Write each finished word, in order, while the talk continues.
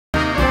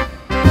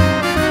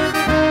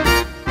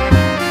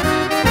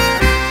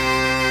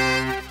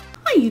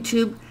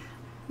YouTube.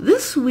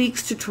 This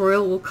week's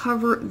tutorial will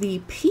cover the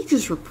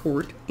Pages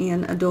report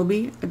in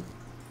Adobe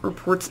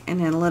Reports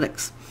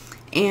Analytics.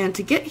 And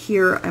to get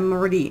here, I'm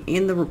already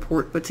in the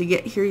report, but to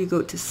get here you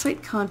go to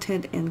Site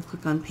Content and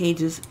click on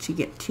Pages to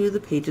get to the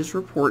Pages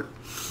report.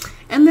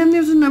 And then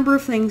there's a number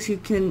of things you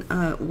can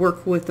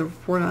work with the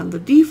report on. The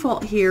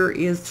default here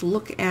is to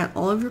look at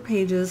all of your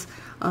pages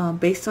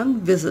based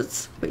on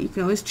visits, but you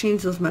can always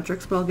change those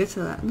metrics, but I'll get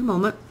to that in a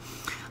moment.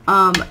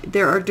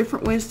 There are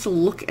different ways to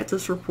look at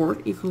this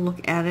report. You can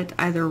look at it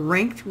either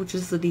ranked, which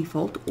is the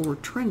default, or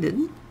trended.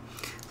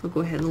 So go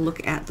ahead and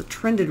look at the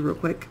trended real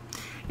quick.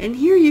 And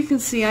here you can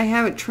see I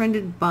have it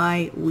trended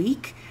by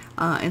week,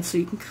 and so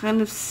you can kind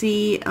of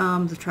see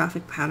the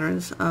traffic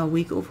patterns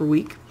week over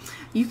week.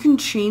 You can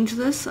change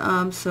this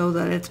so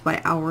that it's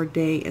by hour,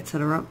 day,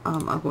 etc.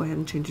 I'll go ahead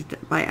and change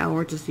it by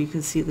hour just so you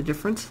can see the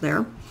difference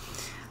there.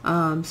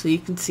 So you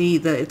can see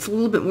that it's a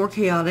little bit more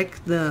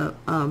chaotic, the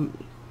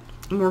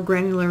more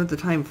granular the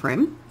time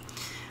frame.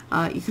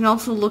 You can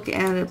also look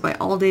at it by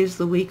all days of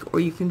the week, or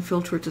you can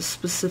filter it to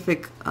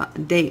specific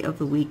day of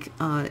the week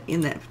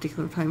in that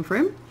particular time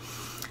frame.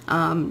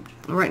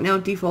 Right now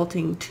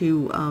defaulting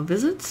to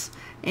visits,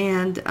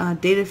 and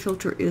data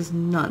filter is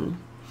none.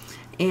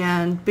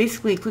 And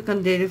basically click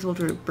on data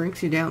filter, it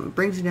brings you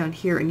down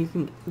here, and you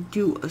can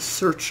do a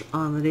search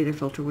on the data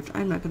filter, which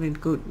I'm not going to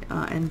go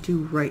and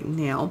do right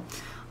now.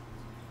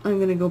 I'm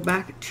going to go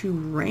back to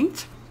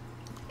ranked,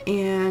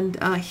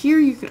 and here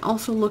you can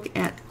also look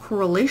at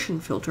correlation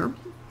filter.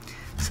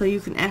 So you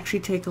can actually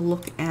take a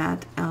look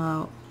at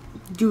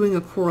doing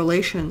a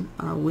correlation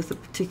with a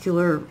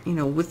particular,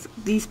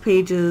 with these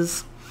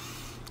pages,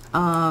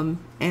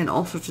 and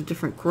all sorts of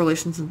different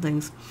correlations and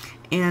things.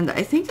 And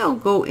I think I'll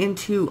go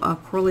into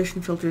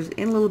correlation filters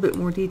in a little bit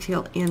more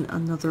detail in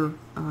another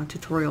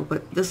tutorial,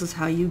 but this is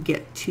how you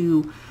get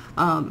to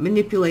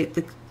manipulate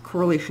the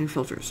correlation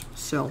filters.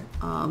 So,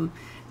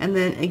 and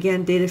then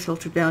again, data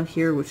filter down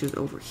here, which is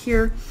over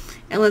here.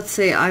 And let's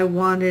say I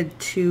wanted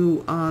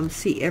to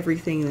see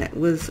everything that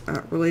was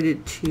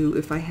related to,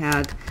 if I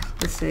had,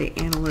 let's say,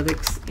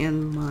 analytics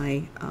in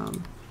my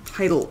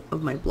title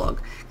of my blog,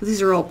 because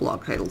these are all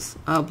blog titles,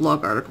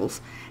 blog articles.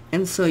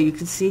 And so you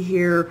can see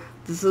here,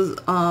 this is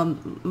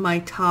my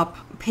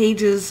top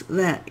pages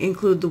that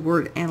include the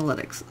word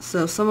analytics.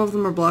 So some of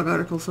them are blog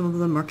articles, some of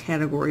them are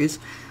categories,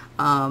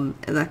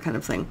 that kind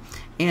of thing,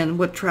 and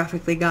what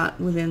traffic they got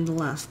within the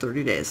last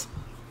 30 days.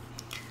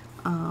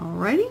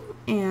 Alrighty,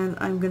 and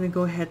I'm going to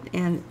go ahead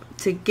and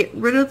to get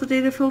rid of the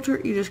data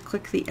filter, you just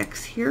click the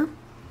X here,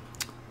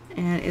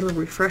 and it'll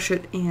refresh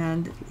it,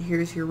 and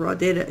here's your raw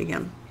data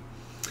again.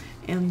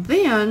 And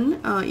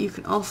then you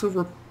can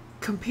also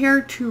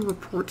compare to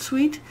report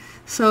suite.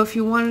 So if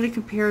you wanted to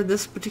compare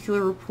this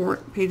particular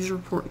report, Pages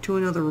report, to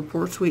another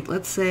report suite,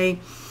 let's say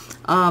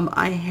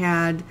I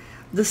had,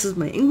 this is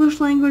my English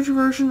language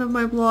version of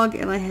my blog,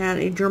 and I had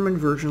a German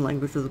version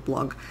language of the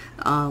blog,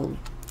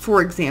 for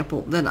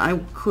example, then I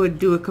could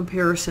do a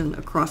comparison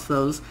across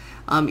those.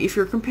 If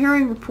you're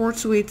comparing report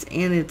suites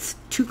and it's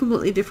two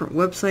completely different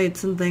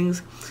websites and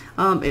things,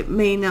 it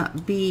may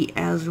not be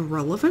as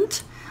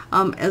relevant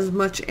as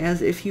much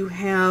as if you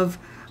have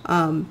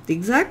the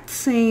exact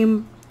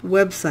same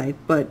website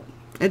but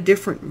a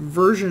different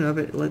version of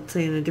it, let's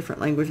say in a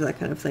different language, that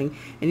kind of thing,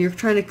 and you're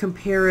trying to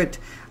compare it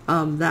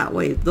that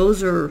way.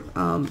 Those are,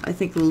 I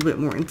think, a little bit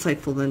more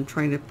insightful than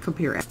trying to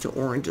compare apples to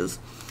oranges,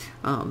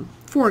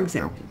 for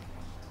example.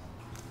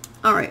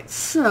 Alright,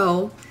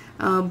 so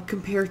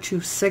compare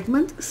to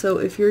segment. So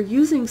if you're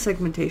using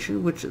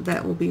segmentation, which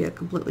that will be a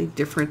completely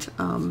different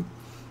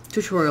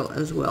tutorial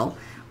as well,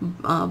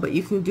 but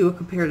you can do a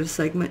compare to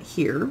segment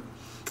here.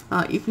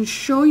 You can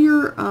show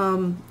your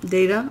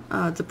data.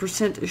 The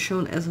percent is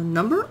shown as a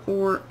number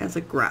or as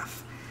a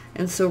graph.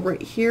 And so right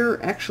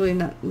here, actually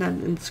not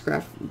in this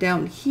graph,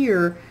 down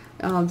here,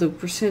 the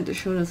percent is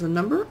shown as a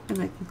number,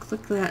 and I can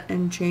click that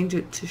and change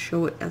it to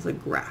show it as a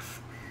graph.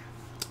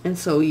 And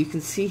so you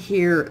can see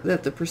here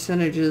that the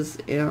percentages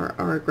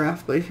are a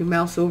graph, but if you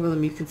mouse over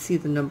them, you can see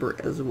the number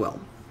as well.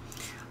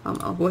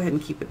 I'll go ahead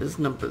and keep it as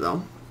number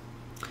though.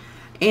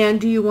 And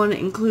do you want to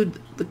include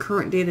the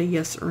current data,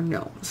 yes or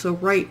no? So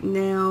right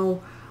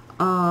now,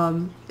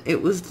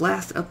 it was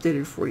last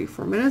updated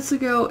 44 minutes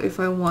ago. If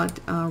I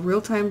want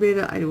real-time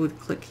data, I would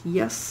click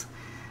yes,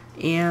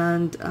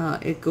 and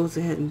it goes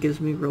ahead and gives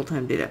me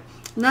real-time data.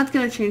 Not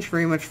going to change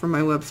very much for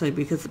my website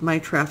because my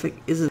traffic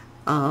isn't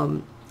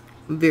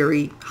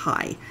very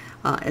high,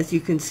 as you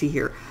can see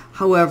here.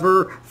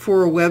 However,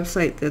 for a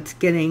website that's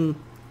getting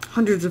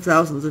hundreds of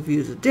thousands of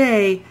views a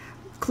day,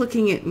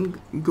 clicking it and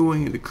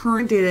going into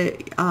current data,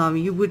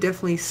 you would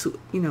definitely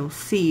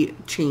see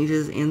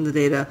changes in the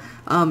data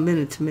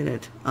minute to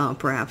minute,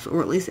 perhaps,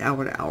 or at least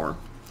hour to hour.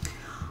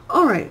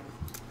 Alright,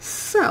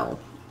 so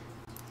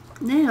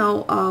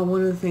now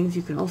one of the things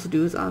you can also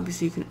do is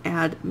obviously you can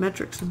add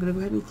metrics. I'm going to go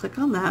ahead and click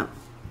on that.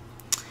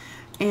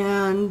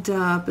 And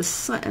I'm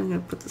going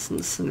to put this in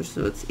the center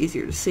so it's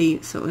easier to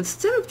see. So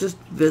instead of just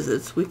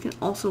visits, we can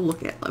also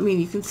look at,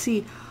 you can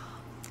see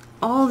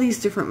all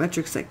these different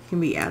metrics that can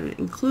be added,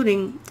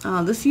 including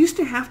this used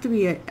to have to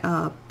be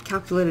a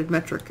calculated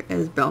metric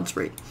as bounce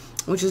rate,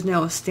 which is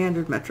now a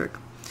standard metric,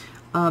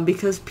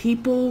 because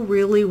people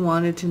really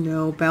wanted to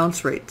know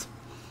bounce rates.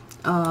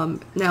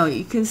 Now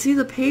you can see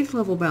the page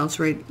level bounce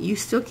rate. You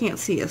still can't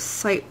see a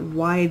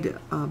site-wide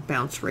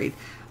bounce rate.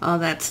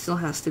 That still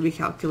has to be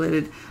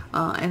calculated,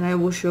 and I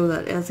will show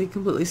that as a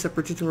completely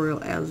separate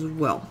tutorial as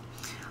well.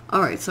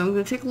 Alright, so I'm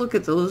going to take a look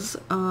at those,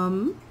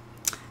 and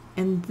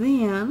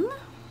then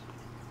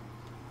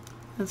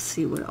let's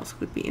see what else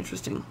would be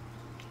interesting.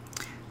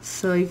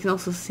 So you can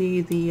also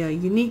see the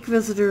unique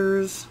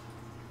visitors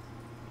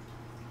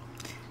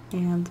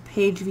and the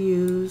page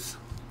views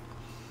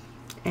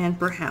and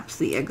perhaps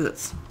the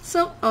exits.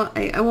 So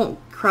I won't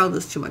crowd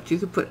this too much. You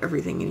could put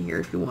everything in here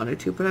if you wanted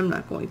to, but I'm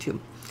not going to.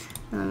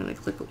 I'm going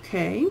to click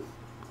OK.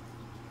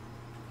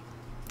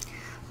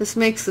 This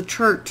makes the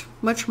chart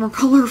much more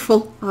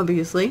colorful,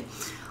 obviously,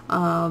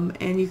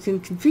 and you can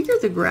configure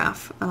the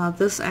graph.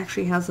 This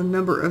actually has a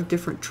number of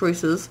different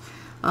choices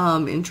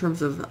in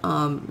terms of,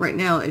 right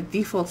now it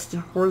defaults to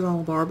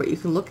horizontal bar, but you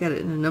can look at it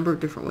in a number of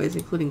different ways,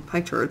 including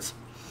pie charts.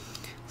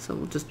 So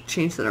we'll just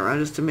change that around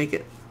just to make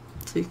it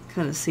so you can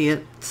kind of see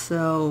it.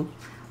 So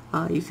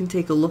you can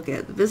take a look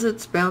at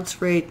visits,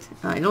 bounce rate.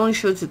 It only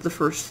shows you the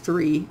first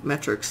 3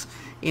 metrics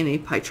in a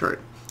pie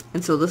chart.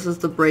 And so this is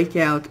the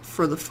breakout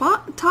for the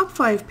top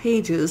 5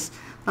 pages,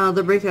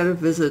 the breakout of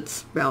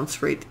visits,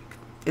 bounce rate,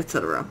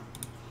 etc.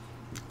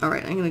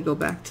 Alright, I'm going to go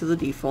back to the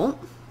default.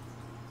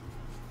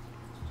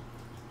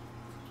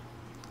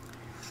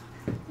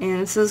 And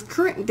it says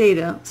current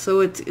data, so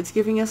it's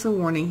giving us a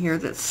warning here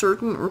that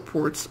certain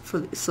reports,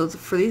 for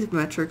these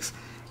metrics,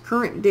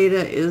 current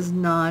data is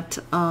not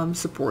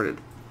supported.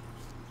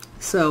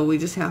 So we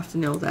just have to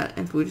know that.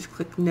 If we just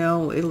click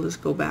no, it'll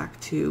just go back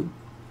to,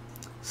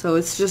 so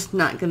it's just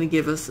not going to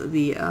give us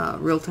the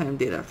real-time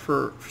data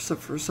for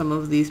some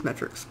of these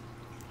metrics.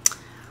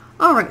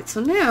 Alright,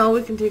 so now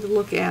we can take a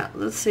look at,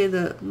 let's say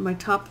my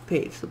top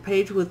page, the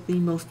page with the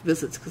most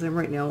visits, because I'm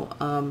right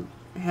now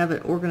have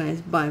it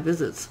organized by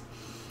visits.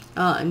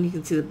 And you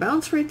can see the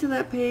bounce rate to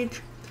that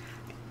page.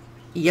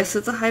 Yes,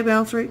 it's a high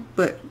bounce rate,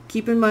 but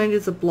keep in mind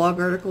it's a blog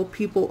article.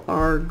 People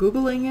are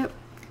Googling it,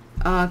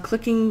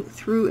 clicking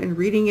through and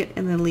reading it,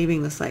 and then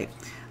leaving the site.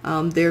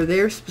 They're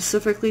there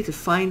specifically to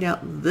find out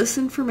this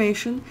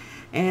information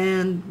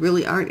and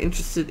really aren't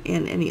interested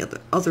in any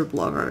other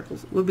blog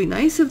articles. It would be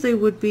nice if they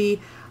would be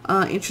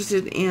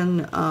interested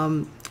in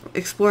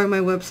exploring my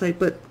website,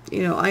 but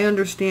I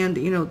understand,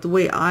 the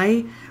way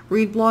I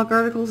read blog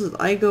articles is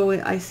I go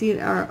in, I see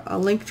a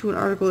link to an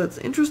article that's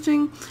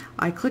interesting,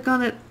 I click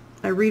on it,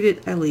 I read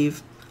it, I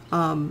leave,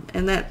 and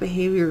that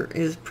behavior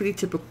is pretty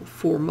typical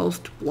for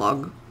most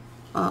blog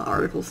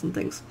articles and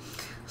things.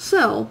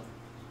 So,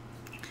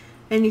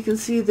 and you can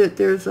see that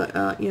there's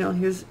a,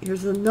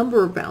 here's a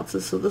number of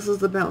bounces. So this is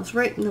the bounce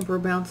rate, number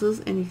of bounces,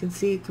 and you can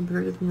see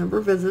compared to the number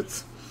of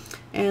visits,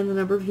 and the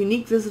number of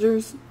unique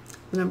visitors,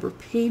 the number of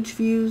page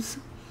views,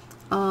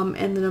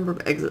 and the number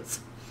of exits.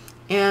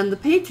 And the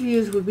page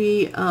views would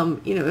be,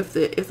 if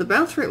the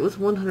bounce rate was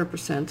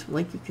 100%,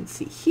 like you can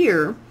see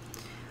here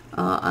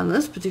on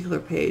this particular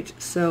page.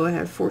 So I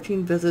had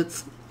 14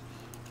 visits,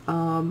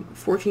 14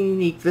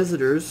 unique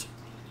visitors,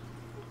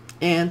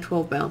 and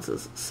 12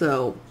 bounces.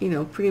 So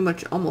pretty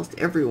much almost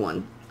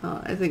everyone.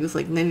 I think it's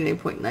like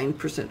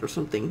 99.9% or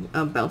something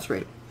bounce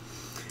rate.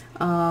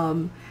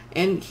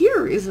 And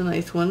here is a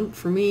nice one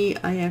for me.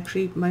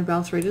 My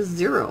bounce rate is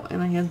 0,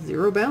 and I had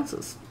 0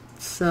 bounces.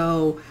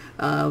 So,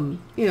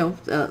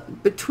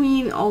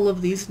 between all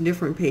of these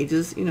different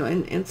pages,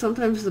 and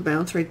sometimes the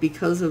bounce rate,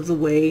 because of the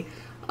way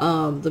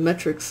the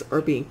metrics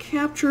are being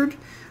captured,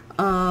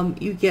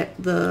 you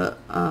get the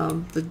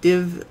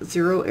div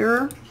 0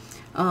 error,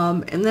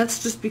 and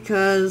that's just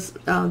because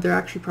there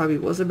actually probably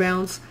was a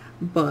bounce,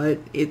 but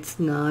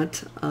it's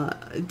not,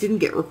 it didn't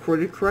get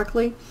recorded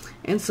correctly,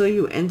 and so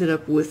you ended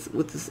up with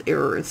this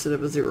error instead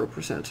of a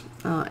 0%,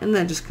 and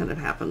that just kind of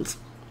happens.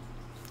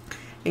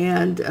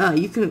 And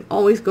you can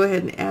always go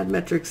ahead and add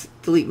metrics,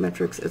 delete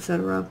metrics,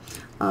 etc.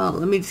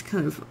 Let me just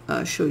kind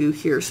of show you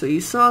here. So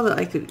you saw that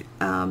I could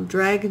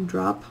drag and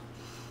drop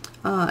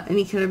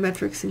any kind of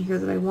metrics in here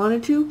that I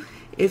wanted to.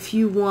 If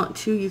you want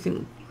to, you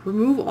can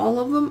remove all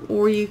of them,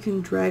 or you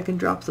can drag and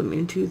drop them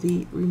into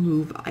the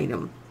remove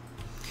item.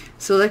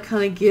 So that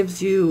kind of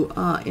gives you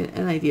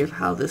an idea of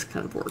how this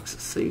kind of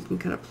works. So you can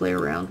kind of play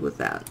around with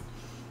that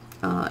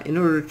in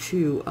order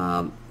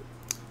to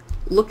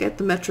look at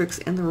the metrics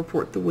and the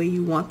report the way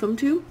you want them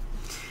to.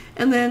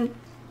 And then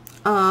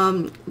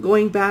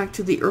going back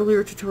to the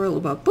earlier tutorial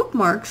about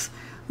bookmarks,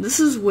 this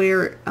is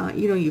where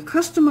you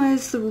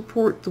customize the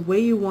report the way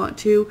you want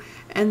to,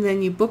 and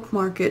then you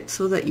bookmark it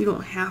so that you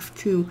don't have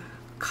to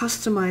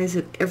customize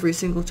it every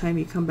single time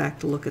you come back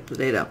to look at the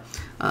data.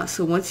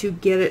 So once you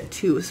get it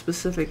to a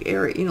specific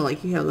area,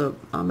 like you have the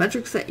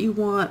metrics that you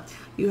want,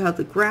 you have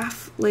the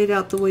graph laid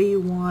out the way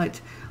you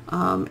want,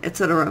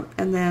 etc.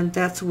 And then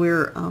that's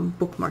where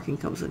bookmarking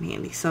comes in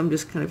handy. So I'm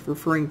just kind of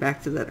referring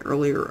back to that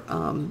earlier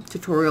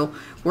tutorial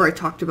where I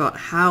talked about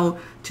how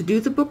to do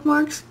the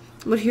bookmarks.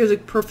 But here's a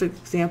perfect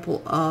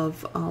example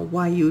of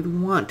why you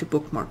would want to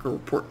bookmark a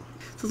report.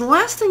 So the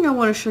last thing I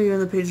want to show you in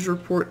the Pages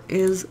report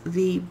is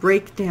the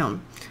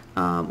breakdown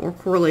or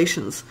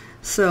correlations.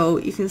 So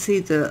you can see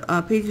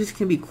the pages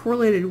can be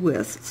correlated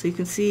with, so you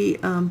can see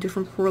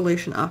different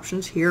correlation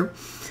options here.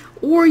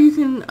 Or you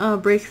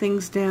can break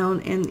things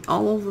down, and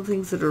all of the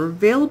things that are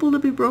available to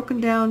be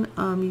broken down,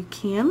 you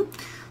can.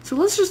 So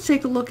let's just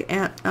take a look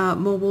at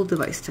mobile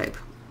device type,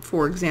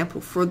 for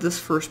example, for this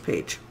first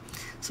page.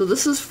 So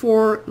this is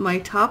for my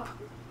top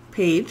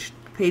page,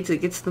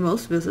 that gets the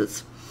most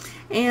visits,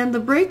 and the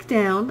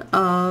breakdown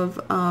of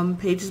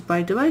pages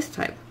by device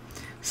type.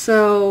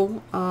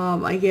 So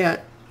I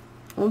get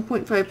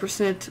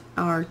 1.5%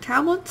 are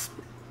tablets,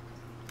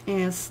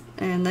 and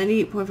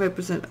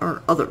 98.5%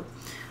 are other.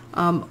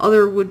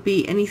 Other would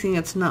be anything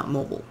that's not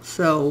mobile.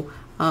 So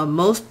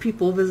most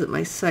people visit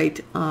my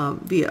site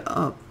via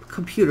a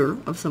computer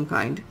of some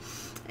kind,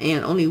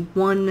 and only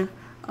one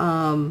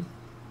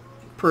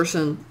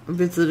person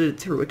visited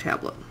through a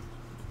tablet.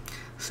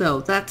 So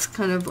that's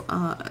kind of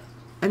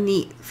a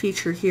neat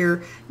feature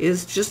here,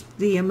 is just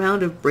the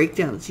amount of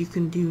breakdowns you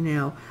can do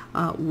now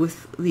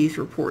with these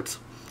reports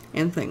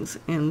and things.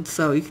 And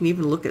so you can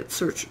even look at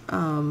search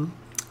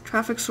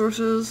traffic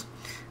sources,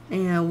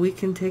 and we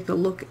can take a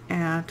look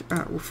at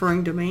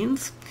referring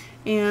domains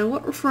and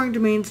what referring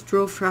domains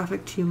drove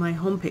traffic to my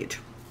homepage.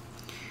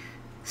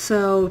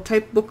 So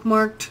type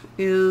bookmarked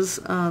is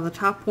the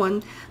top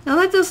one. Now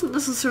that doesn't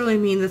necessarily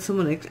mean that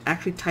someone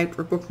actually typed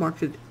or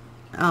bookmarked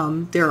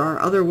it. There are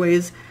other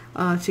ways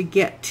to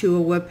get to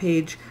a web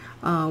page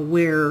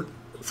where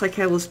Site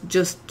Catalyst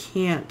just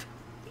can't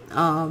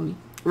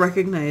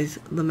recognize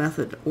the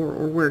method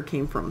or where it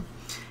came from.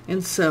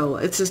 And so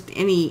it's just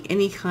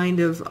any kind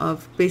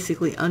of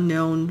basically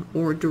unknown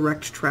or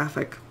direct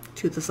traffic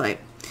to the site.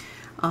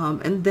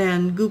 And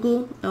then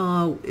Google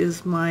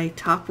is my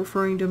top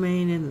referring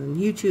domain, and then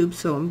YouTube,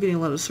 so I'm getting a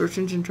lot of search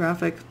engine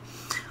traffic.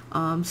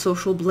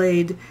 Social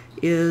Blade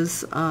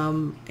is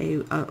another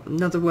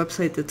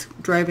website that's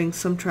driving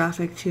some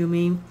traffic to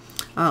me.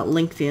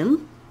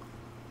 LinkedIn.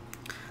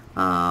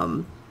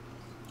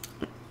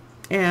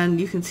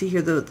 And you can see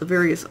here the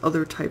various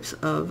other types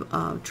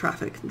of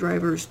traffic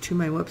drivers to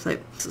my website.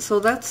 So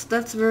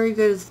that's very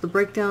good. It's the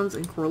breakdowns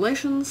and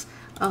correlations,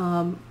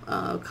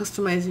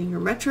 customizing your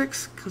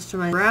metrics,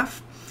 customizing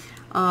graph,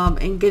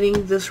 and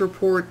getting this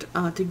report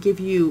to give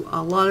you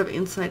a lot of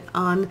insight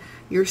on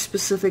your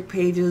specific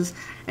pages,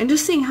 and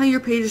just seeing how your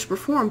pages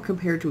perform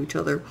compared to each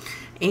other.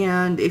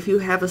 And if you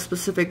have a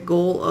specific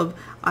goal of,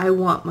 I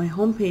want my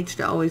homepage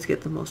to always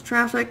get the most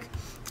traffic,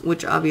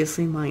 which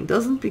obviously mine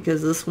doesn't,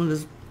 because this one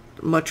is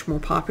much more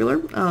popular.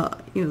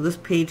 This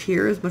page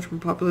here is much more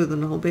popular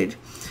than the homepage.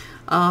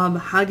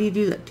 How do you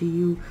do that? Do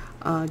you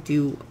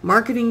do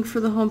marketing for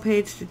the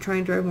homepage to try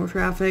and drive more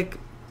traffic?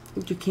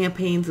 Do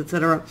campaigns,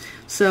 etc.?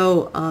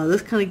 So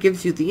this kind of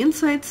gives you the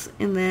insights,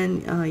 and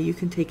then you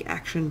can take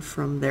action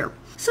from there.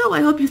 So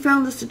I hope you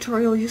found this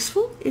tutorial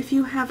useful. If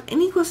you have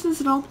any questions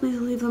at all, please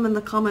leave them in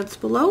the comments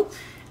below.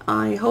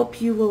 I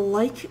hope you will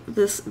like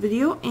this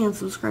video and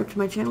subscribe to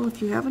my channel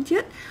if you haven't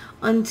yet.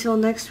 Until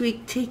next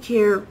week, take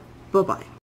care. Bye-bye.